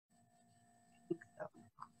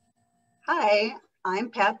Hi, I'm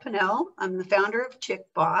Pat Pinnell. I'm the founder of Chick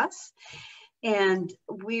Boss, and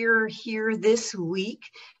we're here this week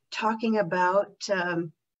talking about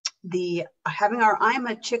having our I'm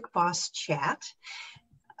a Chick Boss chat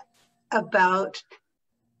about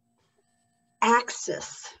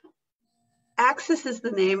Axis. Axis is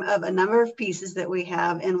the name of a number of pieces that we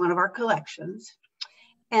have in one of our collections.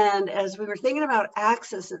 And as we were thinking about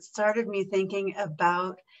Axis, it started me thinking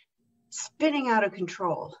about spinning out of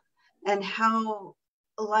control and how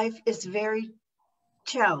life is very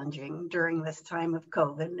challenging during this time of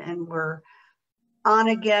COVID. And we're on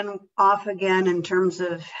again, off again in terms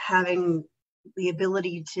of having the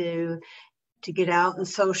ability to get out and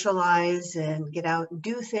socialize and get out and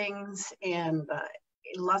do things. And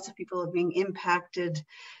lots of people are being impacted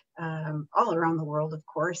all around the world, of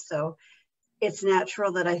course. So it's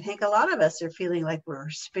natural that I think a lot of us are feeling like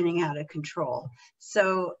we're spinning out of control.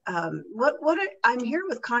 So I'm here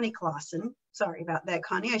with Connie Clausen. Sorry about that,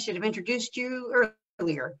 Connie. I should have introduced you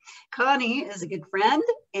earlier. Connie is a good friend,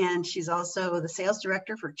 and she's also the sales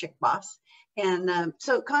director for Chick Boss. And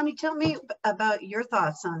so Connie, tell me about your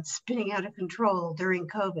thoughts on spinning out of control during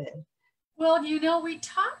COVID. Well, you know, we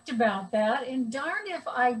talked about that, and darn if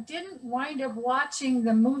I didn't wind up watching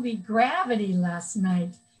the movie Gravity last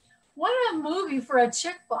night. What a movie for a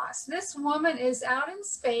Chick Boss. This woman is out in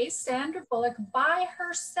space, Sandra Bullock, by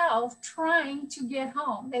herself trying to get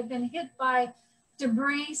home. They've been hit by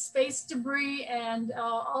debris, space debris, and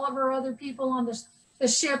all of her other people on the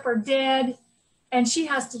ship are dead, and she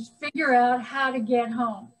has to figure out how to get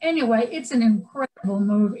home. Anyway, it's an incredible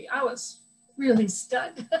movie. I was really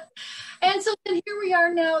stunned. And so then here we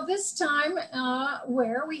are now, this time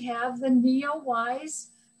where we have the Neowise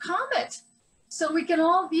comet. So we can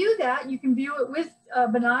all view that. You can view it with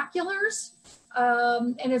binoculars,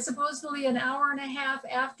 and it's supposedly an hour and a half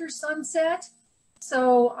after sunset.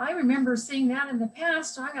 So I remember seeing that in the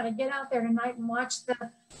past. So I got to get out there tonight and watch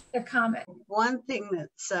the comet. One thing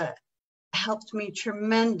that's helped me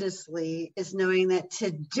tremendously is knowing that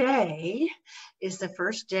today is the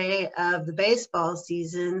first day of the baseball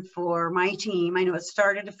season for my team. I know it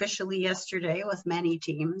started officially yesterday with many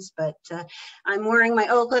teams, but I'm wearing my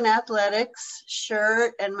Oakland Athletics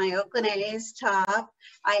shirt and my Oakland A's top.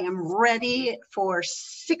 I am ready for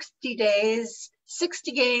 60 days,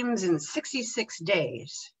 60 games in 66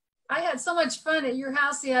 days. I had so much fun at your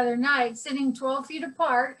house the other night, sitting 12 feet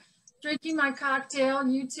apart, drinking my cocktail,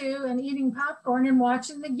 you two, and eating popcorn and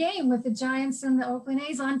watching the game with the Giants and the Oakland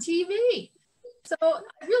A's on TV. So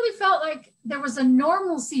I really felt like there was a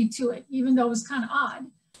normalcy to it, even though it was kind of odd.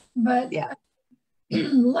 But yeah,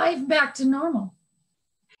 life back to normal.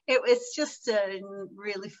 It's just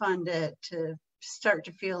really fun to start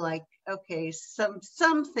to feel like, okay,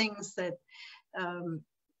 some things that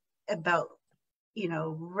about, you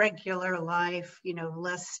know, regular life, you know,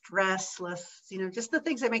 less stress, less, you know, just the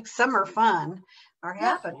things that make summer fun are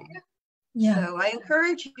happening. Yeah. So I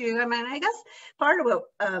encourage you. I mean, I guess part of what,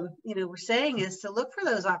 you know, we're saying is to look for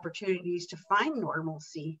those opportunities to find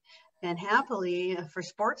normalcy. And happily for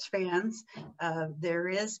sports fans, there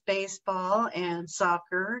is baseball and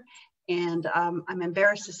soccer. And I'm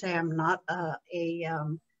embarrassed to say I'm not a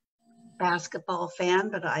basketball fan,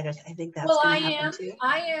 but I think that's going to happen too.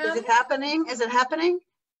 I am. Is it happening? Is it happening?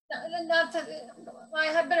 I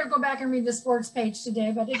had better go back and read the sports page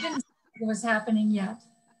today, but it didn't say it was happening yet.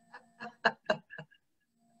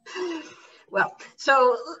 Well,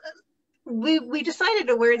 so we decided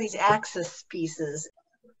to wear these Axis pieces.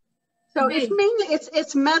 So it's mainly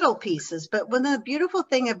it's metal pieces, but one of the beautiful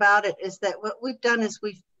thing about it is that what we've done is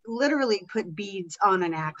we've literally put beads on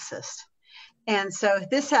an axis. And so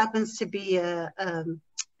this happens to be a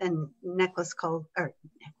necklace called,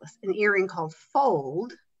 an earring called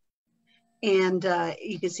Fold. And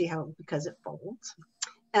you can see how, because it folds.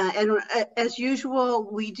 And as usual,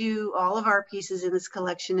 we do all of our pieces in this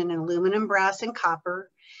collection in aluminum, brass, and copper,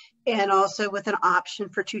 and also with an option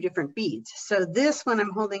for 2 different beads. So this one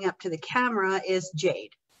I'm holding up to the camera is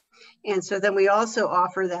jade. And so then we also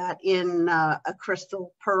offer that in a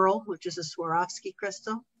crystal pearl, which is a Swarovski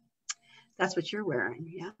crystal. That's what you're wearing,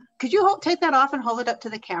 yeah? Could you take that off and hold it up to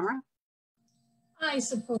the camera? I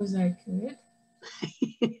suppose I could.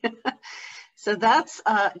 So that's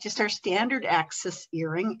just our standard Axis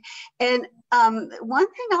earring. And one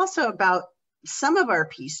thing also about some of our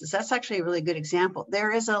pieces, that's actually a really good example.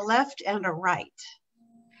 There is a left and a right.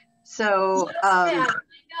 So I know,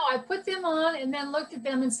 I put them on and then looked at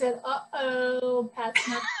them and said, uh-oh, Pat's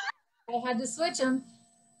not. I had to switch them.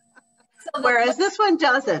 So whereas this one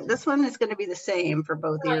doesn't. This one is going to be the same for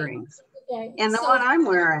both earrings. Okay. And the So one I'm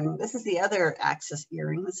wearing, this is the other axis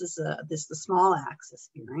earring. This is the small axis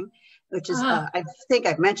earring, which is, I think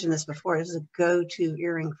I've mentioned this before. This is a go-to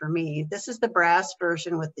earring for me. This is the brass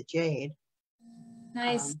version with the jade.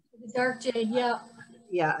 nice. The dark jade. Yeah.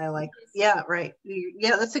 Yeah, I like, yeah, right.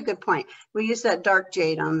 Yeah, that's a good point. We use that dark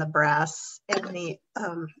jade on the brass and the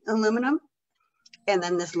aluminum, and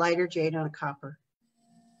then this lighter jade on copper.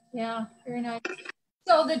 Yeah, very nice.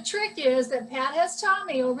 So the trick is that Pat has taught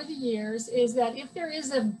me over the years is that if there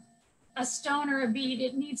is a stone or a bead,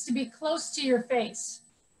 it needs to be close to your face.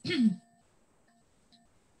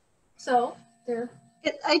 So there.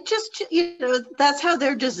 I just, that's how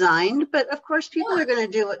they're designed. But of course, people are going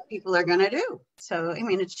to do what people are going to do. So, I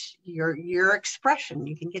mean, it's your expression.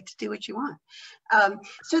 You can get to do what you want.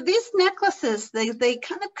 So these necklaces, they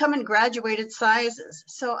kind of come in graduated sizes.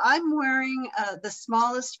 So I'm wearing the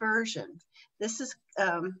smallest version. This is,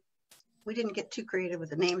 we didn't get too creative with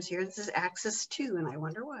the names here. This is Axis 2, and I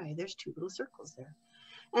wonder why. There's 2 little circles there.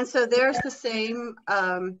 And so there's the same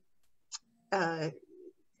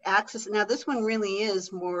axis. Now this one really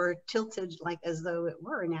is more tilted, like as though it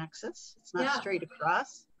were an axis. It's not straight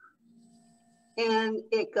across. And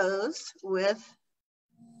it goes with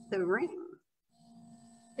the ring.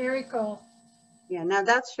 Very cool. Yeah, now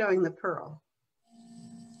that's showing the pearl,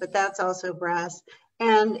 but that's also brass.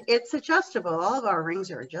 And it's adjustable. All of our rings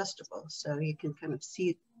are adjustable. So you can kind of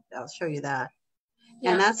see, I'll show you that.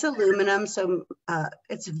 Yeah. And that's aluminum. So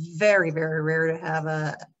it's very, very rare to have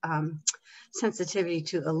a sensitivity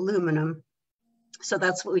to aluminum. So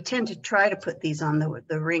that's what we tend to try to put these on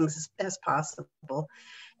the rings as possible.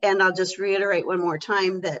 And I'll just reiterate one more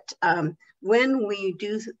time that when we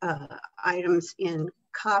do items in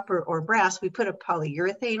copper or brass, we put a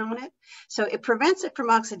polyurethane on it. So it prevents it from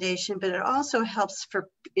oxidation, but it also helps for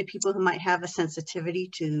people who might have a sensitivity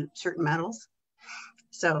to certain metals.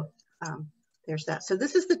 So there's that. So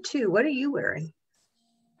this is the 2. What are you wearing?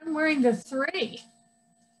 I'm wearing the 3.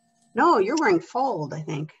 No, you're wearing fold, I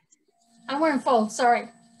think. I'm wearing fold, sorry.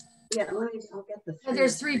 Yeah, I'll get the 3.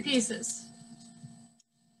 There's 3 pieces.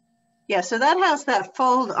 Yeah, so that has that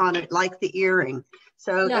fold on it like the earring.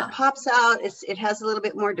 So it pops out, it has a little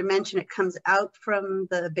bit more dimension. It comes out from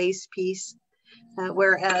the base piece,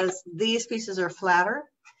 whereas these pieces are flatter.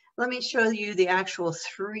 Let me show you the actual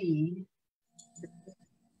 3.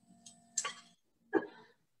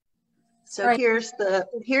 So here's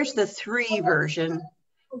the 3 version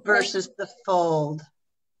versus the fold.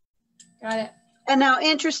 Got it. And now,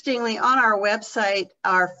 interestingly, on our website,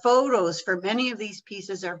 our photos for many of these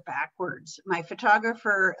pieces are backwards. My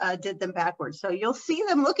photographer did them backwards. So you'll see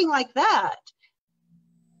them looking like that.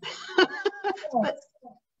 But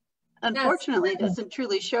unfortunately, it doesn't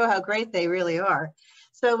truly show how great they really are.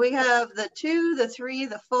 So we have the 2, the 3,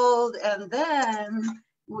 the fold, and then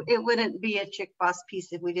it wouldn't be a Chick Boss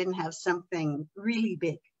piece if we didn't have something really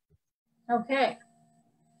big. Okay.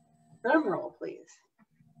 Drum roll, please.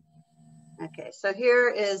 Okay, so here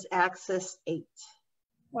is Axis 8.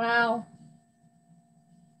 Wow.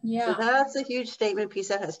 Yeah. So that's a huge statement piece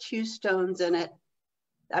that has 2 stones in it.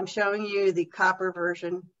 I'm showing you the copper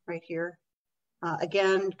version right here.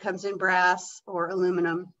 Again, comes in brass or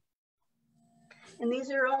aluminum. And these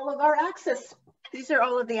are all of our Axis. These are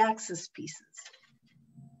all of the Axis pieces.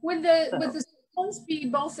 Would the stones be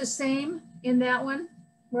both the same in that one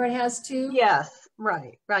where it has 2? Yes,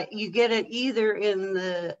 right. You get it either in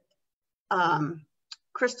the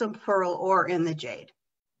crystal pearl or in the jade.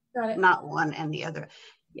 Got it. Not one and the other.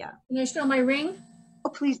 Yeah. Can I show my ring? Oh,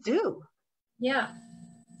 please do. Yeah.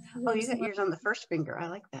 Oh, you got yours on the first finger. I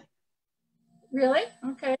like that. Really?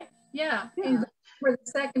 Okay. Yeah. And for the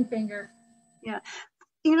second finger. Yeah.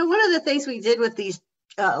 You know, one of the things we did with these,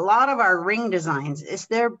 a lot of our ring designs is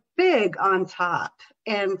they're big on top,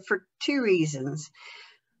 and for 2 reasons.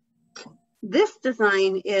 This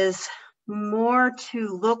design is more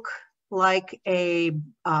to look like a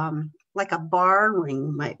bar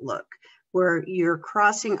ring might look, where you're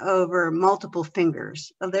crossing over multiple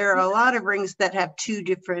fingers. There are a lot of rings that have 2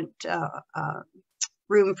 different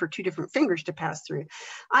room for 2 different fingers to pass through.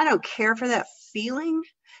 I don't care for that feeling,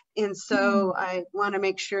 and so I want to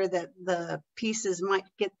make sure that the pieces might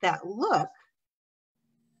get that look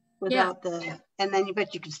without and then you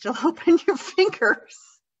can still open your fingers,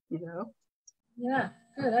 you know. Yeah,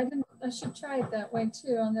 good. I should try it that way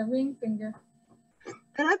too, on the ring finger.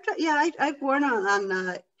 And I've worn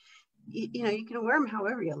on you know, you can wear them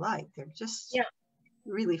however you like. They're just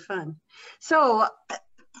really fun. So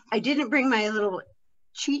I didn't bring my little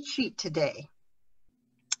cheat sheet today,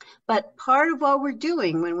 but part of what we're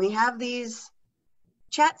doing when we have these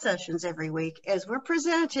chat sessions every week is we're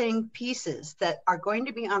presenting pieces that are going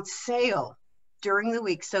to be on sale during the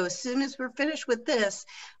week. So as soon as we're finished with this,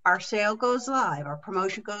 our sale goes live, our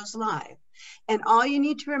promotion goes live. And all you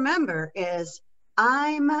need to remember is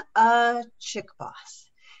I'm a chick boss.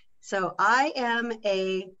 So I am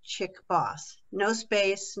a chick boss. No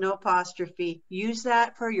space, no apostrophe. Use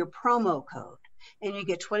that for your promo code. And you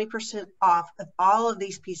get 20% off of all of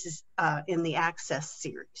these pieces in the Access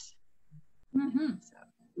series. Mm-hmm.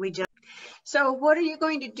 So what are you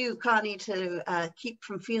going to do, Connie, to keep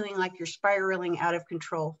from feeling like you're spiraling out of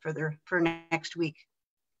control for next week?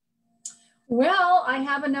 Well, I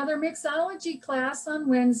have another mixology class on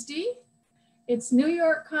Wednesday. It's New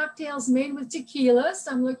York cocktails made with tequila,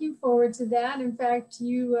 so I'm looking forward to that. In fact,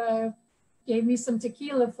 you gave me some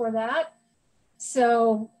tequila for that.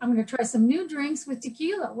 So I'm going to try some new drinks with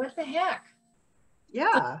tequila. What the heck?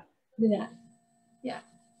 Yeah. Do that. Yeah.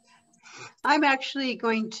 I'm actually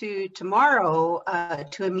going to tomorrow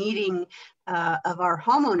to a meeting of our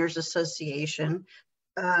homeowners association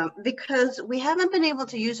because we haven't been able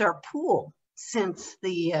to use our pool since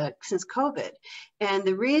COVID, and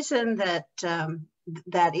the reason that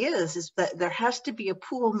that is that there has to be a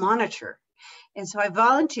pool monitor, and so I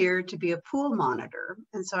volunteered to be a pool monitor,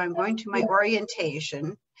 and so I'm going to my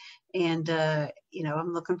orientation. And, you know,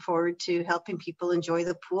 I'm looking forward to helping people enjoy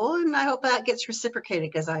the pool. And I hope that gets reciprocated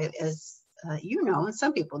because as you know, and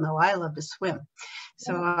some people know, I love to swim.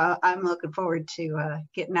 So I'm looking forward to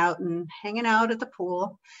getting out and hanging out at the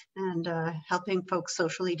pool and helping folks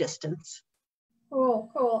socially distance. Cool,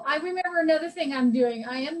 cool. I remember another thing I'm doing.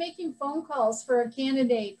 I am making phone calls for a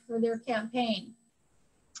candidate for their campaign.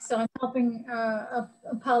 So I'm helping a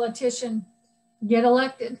politician get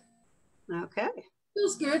elected. Okay.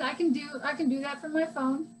 Feels good. I can do that from my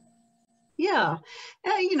phone. Yeah,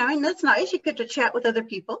 you know, and that's nice. You get to chat with other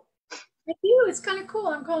people. I do. It's kind of cool.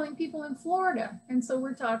 I'm calling people in Florida, and so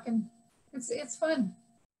we're talking. It's fun.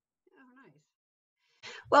 Oh,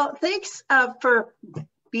 nice. Well, thanks for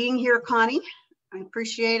being here, Connie. I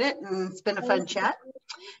appreciate it, and it's been a fun chat.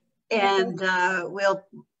 And we'll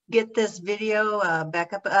get this video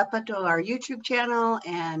back up onto our YouTube channel,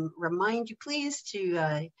 and remind you, please,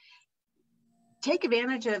 to take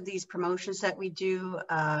advantage of these promotions that we do.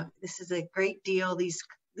 This is a great deal. These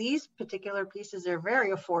particular pieces are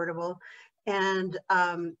very affordable, and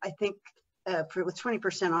I think with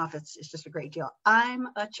 20% off, it's just a great deal. I'm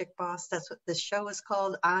a Chick Boss. That's what this show is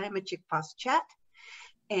called. I'm a Chick Boss Chat.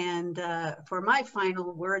 And for my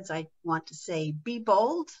final words, I want to say, be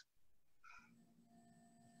bold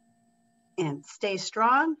and stay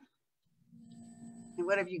strong. And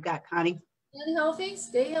what have you got, Connie? Stay healthy.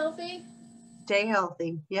 Stay healthy. Stay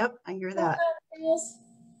healthy. Yep, I hear that.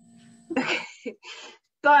 Okay.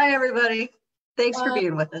 Bye, everybody. Thanks for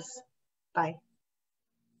being with us. Bye.